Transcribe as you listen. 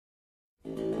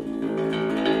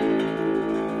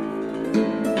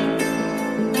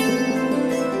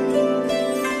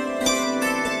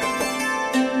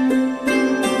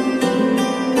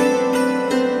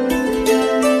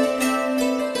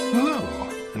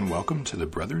welcome to the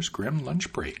Brothers Grimm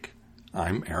Lunch Break.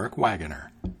 I'm Eric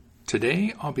Wagoner.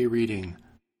 Today I'll be reading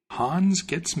Hans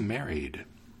Gets Married.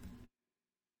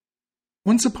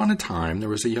 Once upon a time there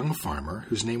was a young farmer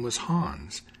whose name was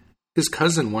Hans. His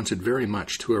cousin wanted very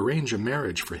much to arrange a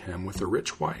marriage for him with a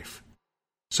rich wife.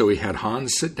 So he had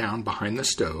Hans sit down behind the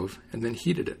stove and then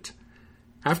heated it.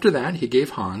 After that he gave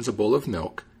Hans a bowl of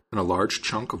milk and a large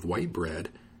chunk of white bread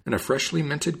and a freshly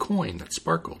minted coin that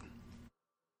sparkled.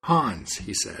 "Hans,"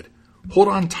 he said, "hold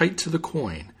on tight to the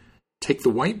coin. Take the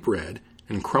white bread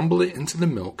and crumble it into the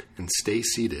milk and stay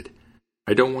seated.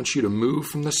 I don't want you to move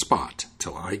from the spot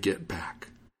till I get back."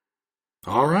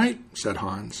 "All right," said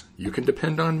Hans. "You can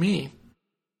depend on me."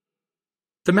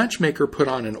 The matchmaker put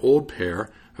on an old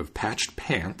pair of patched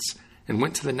pants and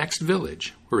went to the next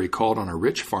village, where he called on a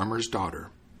rich farmer's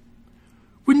daughter.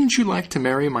 "Wouldn't you like to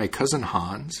marry my cousin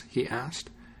Hans?" he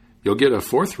asked. "You'll get a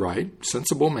forthright,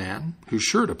 sensible man who's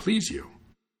sure to please you."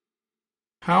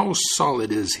 "How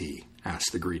solid is he?"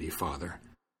 asked the greedy father.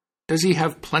 "Does he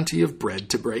have plenty of bread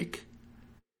to break?"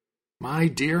 "My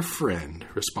dear friend,"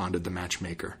 responded the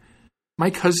matchmaker, "my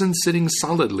cousin's sitting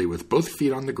solidly with both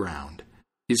feet on the ground.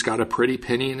 He's got a pretty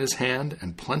penny in his hand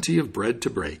and plenty of bread to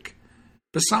break.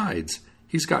 Besides,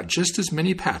 he's got just as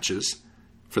many patches,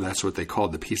 for that's what they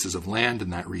called the pieces of land in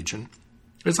that region,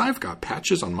 as I've got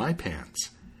patches on my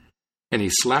pants." And he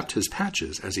slapped his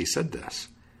patches as he said this.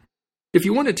 "If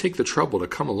you want to take the trouble to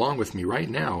come along with me right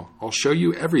now, I'll show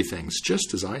you everything's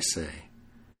just as I say."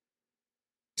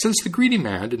 Since the greedy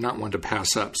man did not want to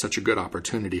pass up such a good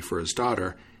opportunity for his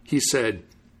daughter, he said,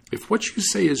 "If what you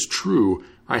say is true,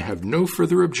 I have no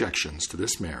further objections to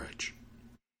this marriage."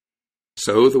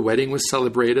 So the wedding was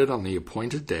celebrated on the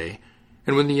appointed day,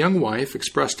 and when the young wife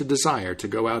expressed a desire to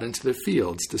go out into the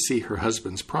fields to see her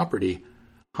husband's property,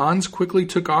 Hans quickly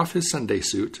took off his Sunday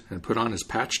suit and put on his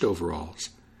patched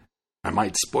overalls. "I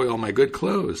might spoil my good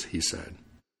clothes," he said.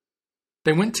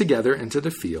 They went together into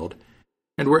the field,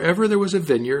 and wherever there was a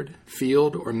vineyard,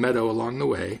 field, or meadow along the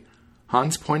way,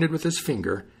 Hans pointed with his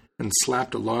finger and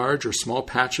slapped a large or small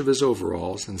patch of his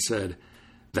overalls and said,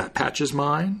 "That patch is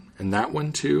mine, and that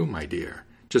one too, my dear.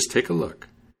 Just take a look."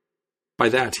 By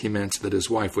that he meant that his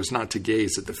wife was not to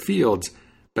gaze at the fields,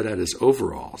 but at his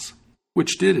overalls,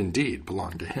 which did indeed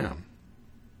belong to him.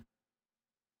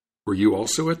 "Were you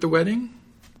also at the wedding?"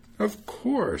 "Of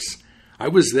course. I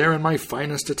was there in my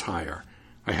finest attire.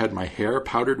 I had my hair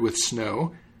powdered with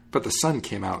snow, but the sun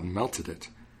came out and melted it.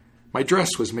 My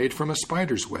dress was made from a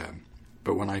spider's web,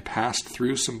 but when I passed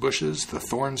through some bushes, the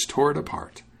thorns tore it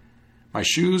apart. My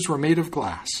shoes were made of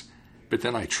glass, but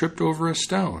then I tripped over a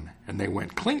stone, and they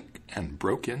went clink and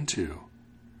broke in two."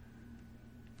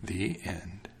 The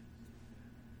end.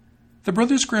 The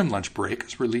Brothers Grimm Lunch Break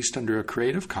is released under a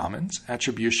Creative Commons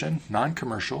Attribution,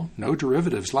 Non-Commercial, No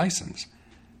Derivatives license.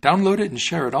 Download it and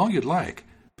share it all you'd like,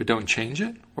 but don't change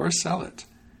it or sell it.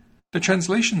 The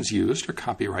translations used are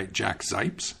copyright Jack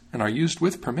Zipes and are used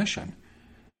with permission.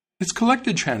 Its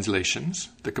collected translations,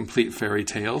 The Complete Fairy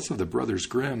Tales of the Brothers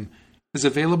Grimm, is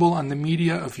available on the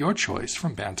media of your choice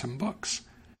from Bantam Books.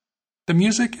 The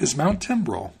music is Mount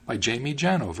Timbrel by Jamie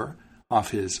Janover off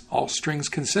his All Strings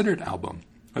Considered album,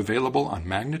 available on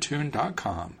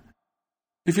Magnatune.com.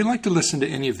 If you'd like to listen to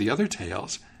any of the other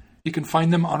tales, you can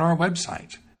find them on our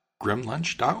website,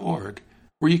 grimlunch.org,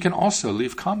 where you can also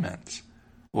leave comments,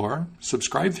 or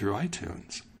subscribe through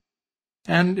iTunes.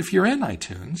 And if you're in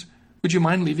iTunes, would you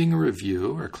mind leaving a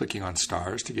review or clicking on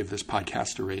stars to give this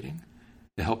podcast a rating?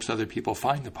 It helps other people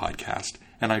find the podcast,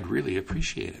 and I'd really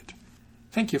appreciate it.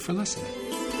 Thank you for listening.